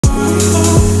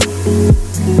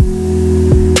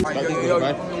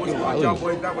y'all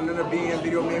boys got one another B.A.N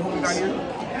video, man. Who we got here?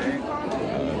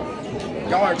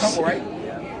 Y'all are a couple, right?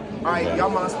 Alright, y'all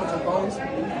mind switching phones?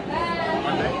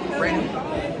 Brandon?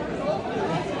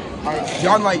 Alright,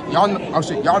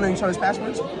 y'all know each other's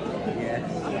passwords? Yeah.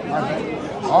 Alright.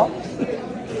 Oh?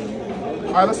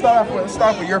 Alright, let's start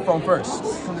off with your phone first.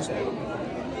 Come this way.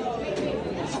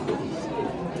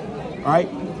 Alright.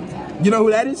 You know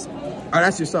who that is? Oh,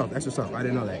 that's yourself. That's yourself. I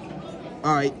didn't know that.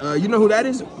 Alright, you know who that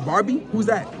is? Barbie? Who's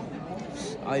that?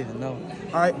 I don't even know.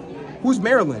 Alright. Who's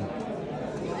Marilyn?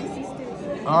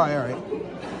 Alright.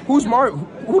 Who's Mara?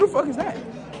 Who the fuck is that?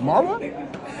 Marwa?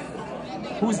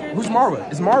 Who's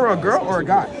Marwa? Is Marwa a girl or a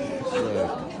guy?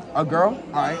 A girl?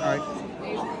 Alright.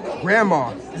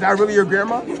 Grandma. Is that really your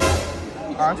grandma?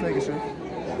 Alright, I'm making sure.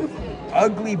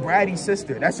 Ugly bratty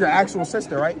sister. That's your actual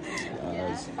sister, right?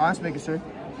 I'm just making sure.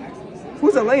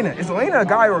 Who's Elena? Is Elena a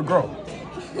guy or a girl?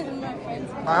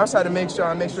 I also had to make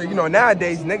sure, you know,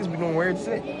 nowadays niggas be doing weird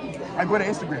shit. I go to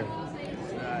Instagram.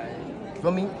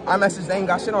 Feel me? iMessage, they ain't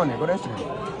got shit on there. Go to Instagram.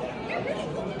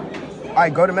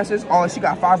 Alright, go to message. Oh, she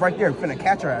got 5 right there. Finna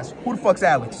catch her ass. Who the fuck's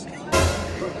Alex?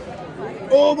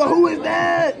 Oh, but who is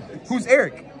that? Who's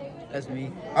Eric? That's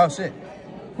me. Oh shit.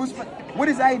 What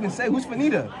does that even say? Who's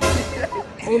Fanita?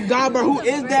 Oh God, bro, who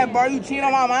is that, bro? You cheating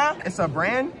on my mom? It's a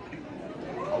brand?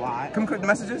 A lot. Come click the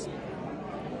messages.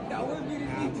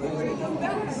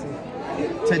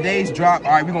 Today's drop.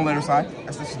 All right, we're gonna let her slide.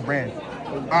 That's just the brand.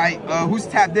 All right, who's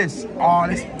tap this? Oh,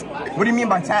 this. What do you mean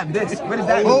by tap this? What does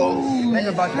that mean? Oh, think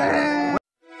about that.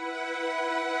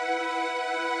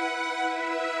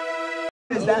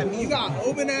 What does that mean? You gotta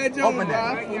open that joke, bro.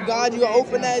 Oh God, you gotta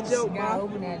open that joke, bro.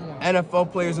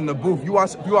 NFL players in the booth. You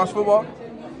watch football?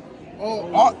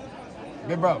 Oh,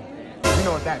 big bro. You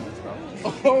know what that means, bro.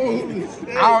 Oh,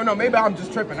 I don't know. Maybe I'm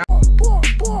just tripping.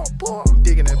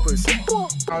 Digging that pussy.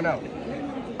 I don't know.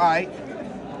 All right.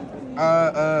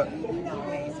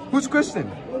 Who's Kristen?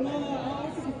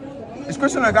 Is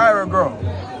Kristen a guy or a girl?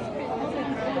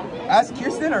 Ask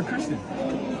Kirsten or Kristen?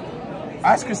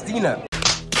 Ask Christina.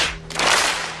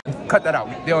 Cut that out.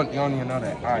 They don't even know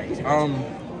that. All right.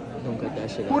 Don't cut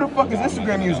that shit out. Who the fuck is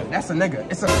Instagram user? That's a nigga.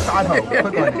 It's a side hoe. Click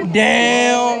on it.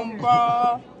 Damn,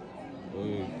 bro.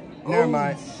 Never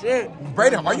mind. Shit.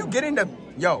 Brayden, are you getting the...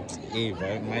 Yo. Hey,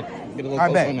 bro. Might get a little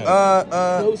I bet.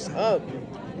 Close up.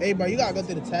 Hey, bro, you gotta go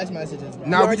through the text messages, bro.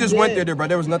 Nah, we just went there, bro.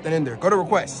 There was nothing in there. Go to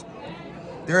requests.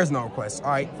 There is no request. All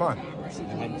right, fine.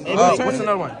 Hey, What's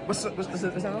another one? What's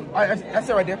another one? All right, that's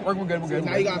it right there. We're good. We're good.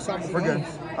 Now you gotta stop the We're good.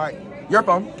 phones. All right, your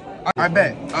phone. I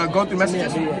bet. Go through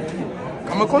messages.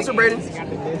 I'm gonna closer, Brayden.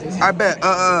 I bet.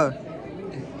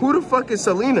 Who the fuck is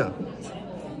Selena?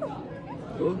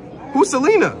 Who? Who's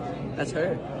Selena? That's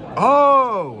her.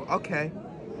 Oh, okay.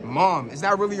 Mom. Is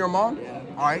that really your mom? Yeah.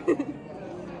 All right.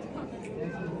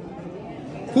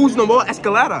 Who's Noel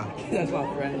Escalada? That's my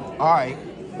friend. All right.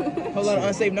 A whole lot of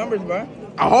unsaved numbers, bro.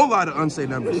 A whole lot of unsaved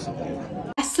numbers.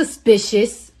 That's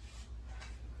suspicious.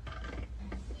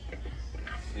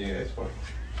 Yeah, that's fine.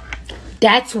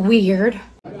 That's weird.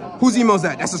 Whose email's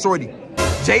that? That's a shorty.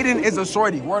 Jaden is a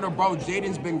shorty. Word of bro,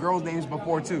 Jaden's been girls' names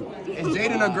before too. Is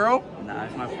Jaden a girl? Nah,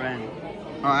 it's my friend.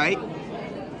 Alright.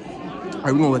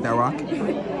 Alright, we're gonna let that rock.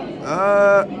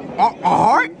 A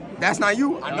heart? That's not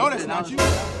you. I know that's not you.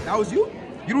 That was you?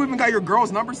 You don't even got your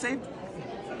girl's number saved?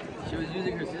 She was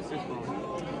using her sister's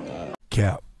phone.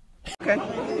 Cap. Okay.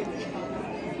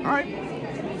 Alright.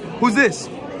 Who's this?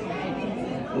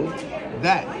 Who?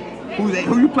 That.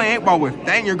 Who you playing 8-ball with?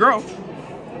 That ain't your girl.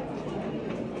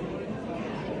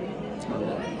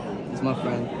 It's my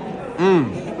friend.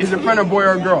 Is your friend a boy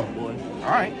or a girl? Boy.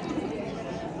 Alright.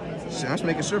 Shit, I'm just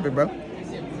making sure, big bro.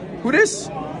 Who this?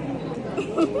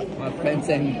 My friend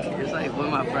Sammy. It's like one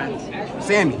of my friends.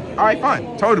 Sammy. Alright,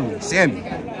 fine. Totally. Sammy.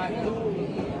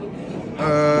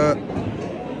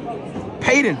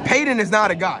 Peyton. Peyton is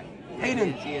not a guy.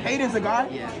 Peyton's a guy?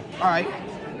 Yeah. Alright.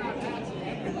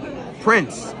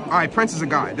 Prince. Alright, Prince is a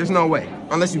guy. There's no way.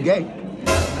 Unless you gay.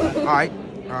 Alright.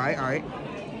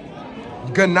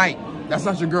 Good night. That's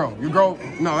not your girl. Your girl,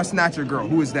 no, that's not your girl.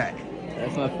 Who is that?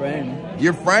 That's my friend.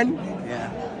 Your friend? Yeah.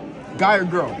 Guy or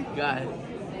girl? Guy.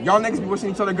 Y'all niggas be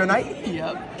wishing each other good night?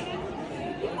 Yep.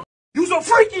 You's a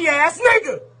freaky ass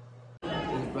nigga!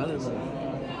 His brother was.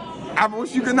 I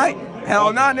wish you good night.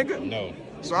 Hell nah, nigga. No.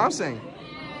 So I'm saying.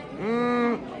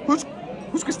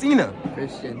 Who's Christina?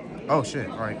 Christian. Oh shit,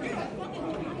 alright.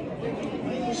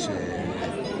 Shit.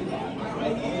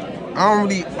 I don't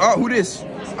really, who this?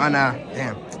 Oh nah,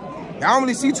 damn. I don't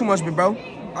really see too much, but bro.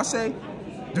 I say,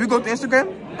 do we go to Instagram?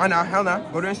 Oh nah, hell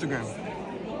nah, go to Instagram.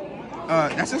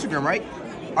 That's Instagram, right?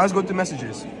 I'll just go through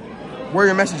messages. Where are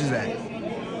your messages at?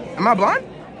 Am I blind?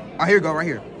 Oh, here you go, right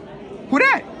here. Who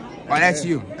that? Oh, that's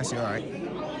you. That's you. All right.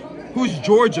 Who's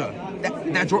Georgia?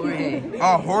 That Jorge.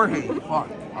 Oh, Jorge. Fuck. All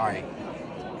right.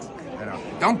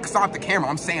 Don't stop the camera.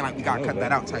 I'm saying like we gotta cut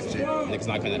that out type shit. Niggas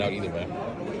not cutting that out either, bro.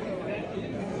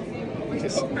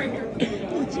 Just doing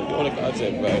the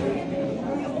concept, bro.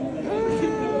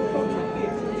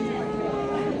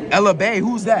 Ella Bay.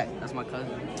 Who's that? That's my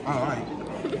cousin. Oh, all right.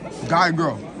 Guy or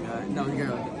girl? No,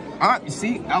 girl. You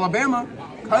see, Alabama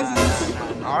cousins.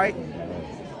 All right.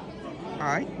 All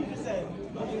right.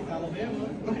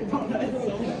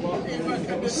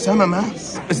 Summer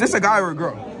mouse. Is this a guy or a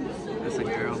girl? That's a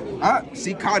girl.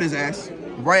 She caught his ass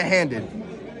right-handed.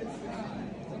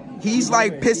 He's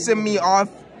like pissing me off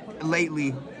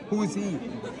lately. Who is he?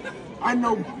 I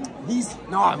know he's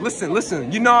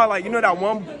listen. You know that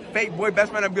one fake boy best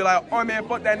friend that be like, oh man,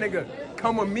 fuck that nigga.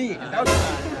 Come with me.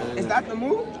 Is that the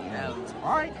move? Yeah.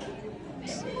 All right.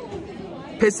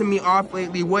 Pissing me off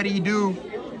lately. What do you do?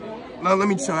 No, let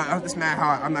me try. This man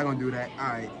hot. I'm not gonna do that. All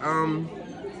right.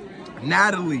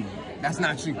 Natalie. That's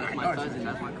not you. That's my cousin.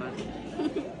 That's my cousin.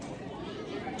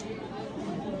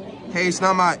 Hey,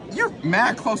 Snowmont, you're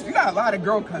mad close. You got a lot of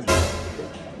girl cousins.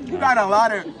 You got a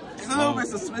lot of. It's a little bit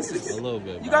suspicious. A little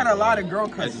bit. You got a lot of girl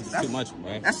cousins. That's too much,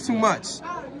 man. That's too much.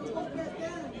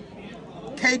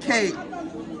 KK.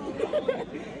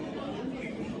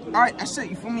 All right, that's it.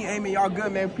 You feel me, Amy? Y'all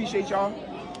good, man. Appreciate y'all.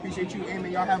 Appreciate you,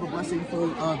 Amy. Y'all have a blessed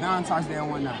Valentine's Day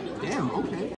and whatnot. Damn.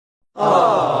 Okay.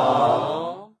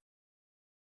 Aww.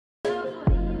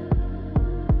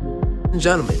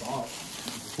 Gentlemen,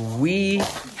 we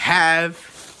have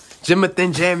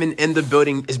Jonathan Jamin in the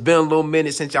building. It's been a little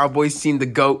minute since y'all boys seen the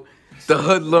GOAT, the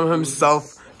hoodlum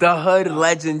himself, the hood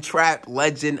legend, trap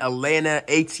legend, Atlanta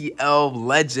ATL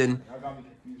legend.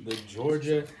 The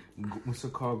Georgia, what's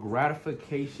it called?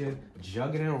 Gratification,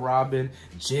 jugging and robbing,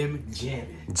 Jim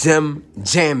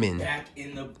Jammin. Back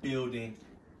in the building,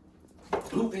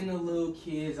 booting the little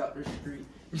kids out the street,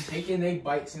 taking their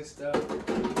bikes and stuff.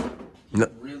 No.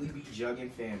 Really be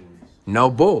jugging families. No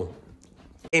bull.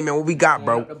 Hey man, what we got,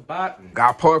 bro?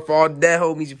 Got part for all the dead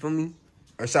homies, you feel me?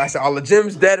 Or should I say all the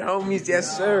Jim's dead homies?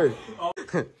 Yes, sir. All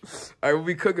right, what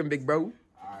we cooking, big bro?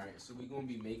 Alright, so we gonna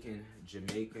be making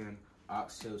Jamaican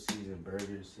oxtail seasoned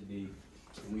burgers today.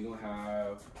 And we gonna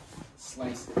have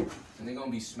sliced, and they're gonna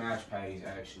be smash patties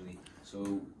actually.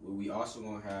 So what we also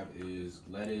gonna have is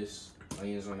lettuce,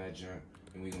 onions on that junk,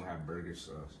 and we gonna have burger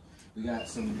sauce. We got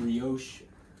some brioche.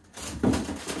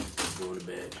 Go to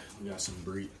bed. We got some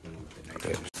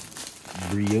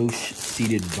brioche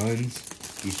seeded buns.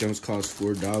 These jumps cost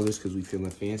 $4 because we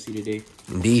feeling fancy today.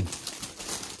 Indeed.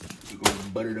 We're gonna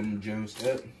butter them jumps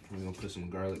up. We're gonna put some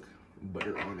garlic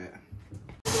butter on that.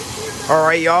 All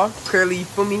right, y'all. Clearly, you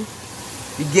feel me?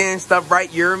 We getting stuff right.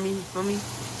 You hear me? You feel me?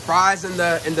 Fries in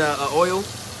the oil.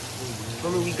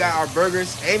 Feel me? We got our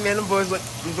burgers. Hey man, them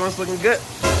joints looking good.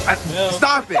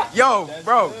 Stop it, yo,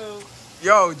 bro.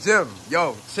 Yo, Jim.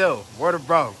 Yo, chill. Word of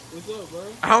bro. What's up, bro?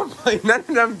 I don't play none of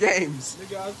them games.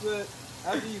 Nigga, I said,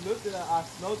 after you looked at it, I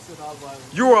smelled it, I was like...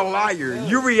 You were a liar.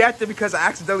 You reacted because I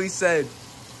accidentally said...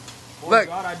 Oh look.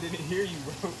 God, I didn't hear you,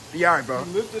 bro. Yeah, all right, bro.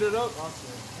 You lifted it up, I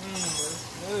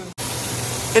said,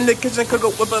 In the kitchen, cook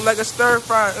up, whip it like a stir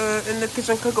fry. In the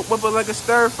kitchen, cook up, whip it like a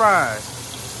stir fry.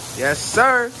 Yes,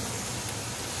 sir.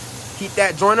 Keep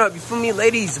that joint up. You feel me,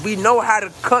 ladies? We know how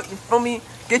to cook. You feel me?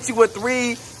 Get you with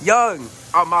 3 young.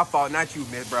 Oh, my fault, not you,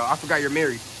 man, bro. I forgot you're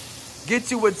married. Get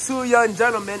you with 2 young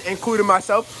gentlemen, including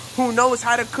myself, who knows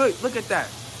how to cook. Look at that.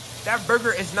 That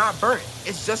burger is not burnt.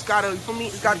 It's just got you feel me?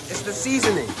 It's the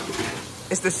seasoning.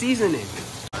 It's the seasoning.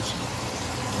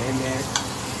 Hey, man.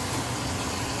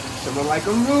 Something like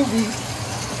a movie.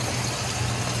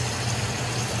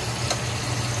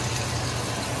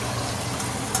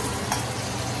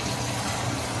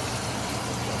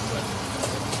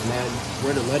 Man,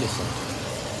 where the lettuce at?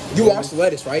 You wash the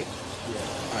lettuce, right?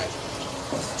 Yeah. Alright.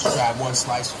 Grab 1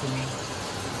 slice for me.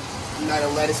 I'm not a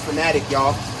lettuce fanatic,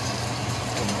 y'all.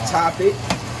 Top it.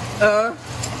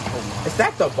 Is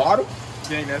that the bottom?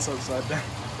 dang, that's upside down.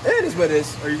 It is what it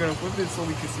is. Are you gonna flip it so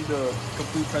we can see the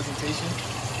complete presentation?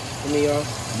 Let me,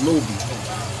 movie.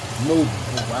 Movie.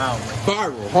 Oh, wow.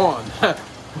 Viral, hold on.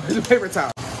 Where's the paper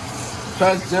towel?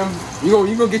 Trust Jim, you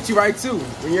gonna get you right too.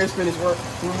 When yours finished work,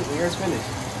 when yours finished.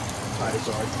 Try this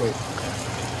all right quick.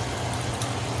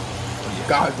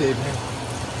 God did, man.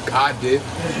 God did.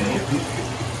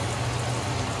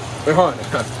 Wait, hold on.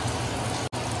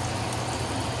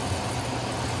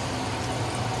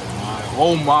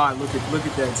 Oh my, look at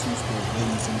that cheesecake,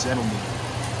 ladies and gentlemen.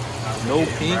 No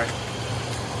pink. Right?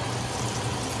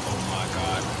 Oh my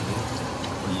god.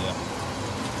 Yeah.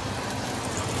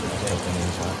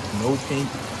 No pink.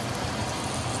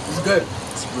 It's good.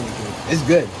 It's really good. It's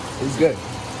good. It's good.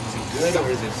 Is it good or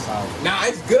is it solid? Nah,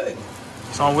 it's good.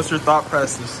 Shaun, what's your thought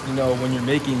process? You know, when you're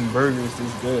making burgers,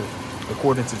 it's good,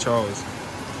 according to Charles.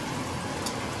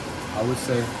 I would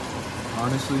say,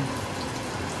 honestly,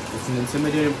 it's an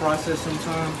intimidating process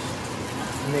sometimes.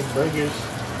 To make burgers,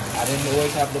 I didn't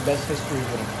always have the best history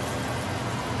with them.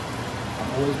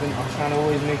 I'm trying to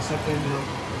always make something, you know,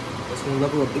 that's gonna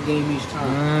level up the game each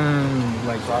time.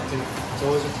 Like, So I think it's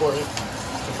always important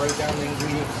to break down the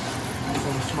ingredients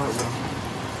in a smart way.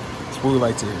 that's what we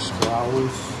like to hear, Shaun. So I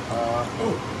always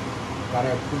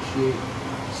gotta appreciate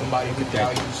somebody who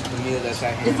values the meal that's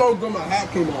at It's hand. so good my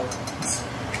hat came off.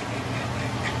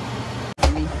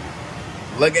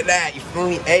 Look at that. You feel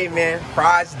me? Hey, man.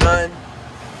 Fries done.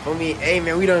 Feel me? Hey,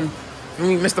 man. We done. Feel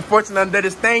me? Mr. Fortune done did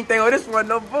his thing. Oh, this one,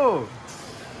 no bull.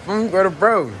 Feel me? Go to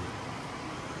bro.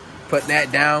 Put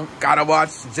that down. Gotta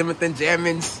watch Jonathan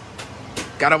Jammin's.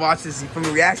 Gotta watch his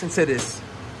reaction to this.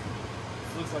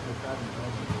 Looks like a Krabby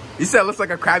Patty. You said it looks like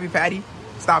a Krabby Patty?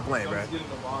 Stop playing, bro. Getting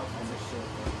the box on this shit,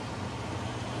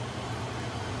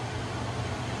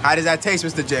 How does that taste,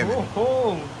 Mr. Jammin?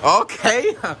 bro.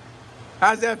 Okay.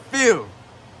 How's that feel?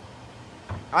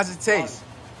 How's it taste?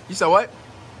 You said what?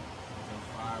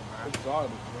 Exotic,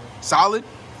 bro. Solid?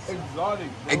 Exotic,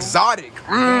 bro. Exotic.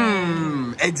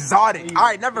 Exotic.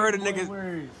 I ain't never heard a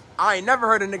nigga. I ain't never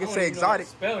heard a nigga say exotic.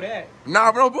 Spell that.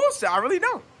 Nah, no bullshit. I really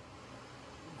don't.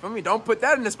 For me, don't put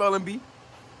that in the spelling bee.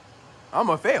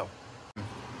 I'ma fail.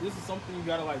 This is something you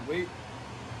gotta like wait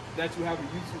that you have a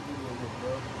YouTube video with,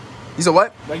 bro. You said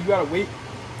what? Like you gotta wait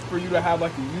for you to have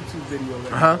like a YouTube video with,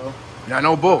 bro. Nah,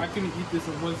 no bull. I couldn't eat this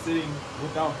in one sitting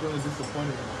without feeling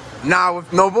disappointed. Nah,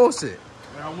 with no bullshit.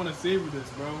 Like, I wanna savor this,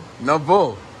 bro. No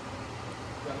bull.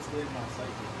 Gotta save my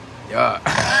psyche.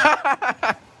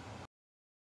 Yeah.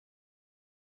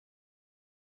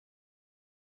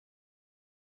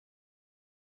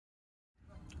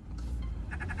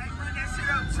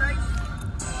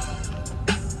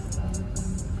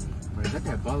 Bro, is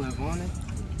that Valentine?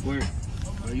 Where?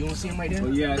 Bro, you don't see him right there? Oh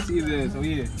yeah, I see this. Oh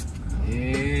yeah.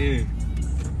 Yeah.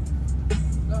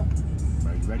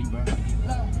 Bro, you ready, bro?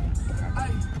 I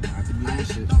have to do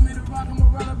this shit.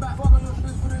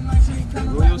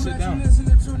 Roll your shit down. Is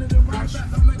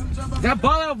that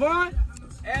Valentine?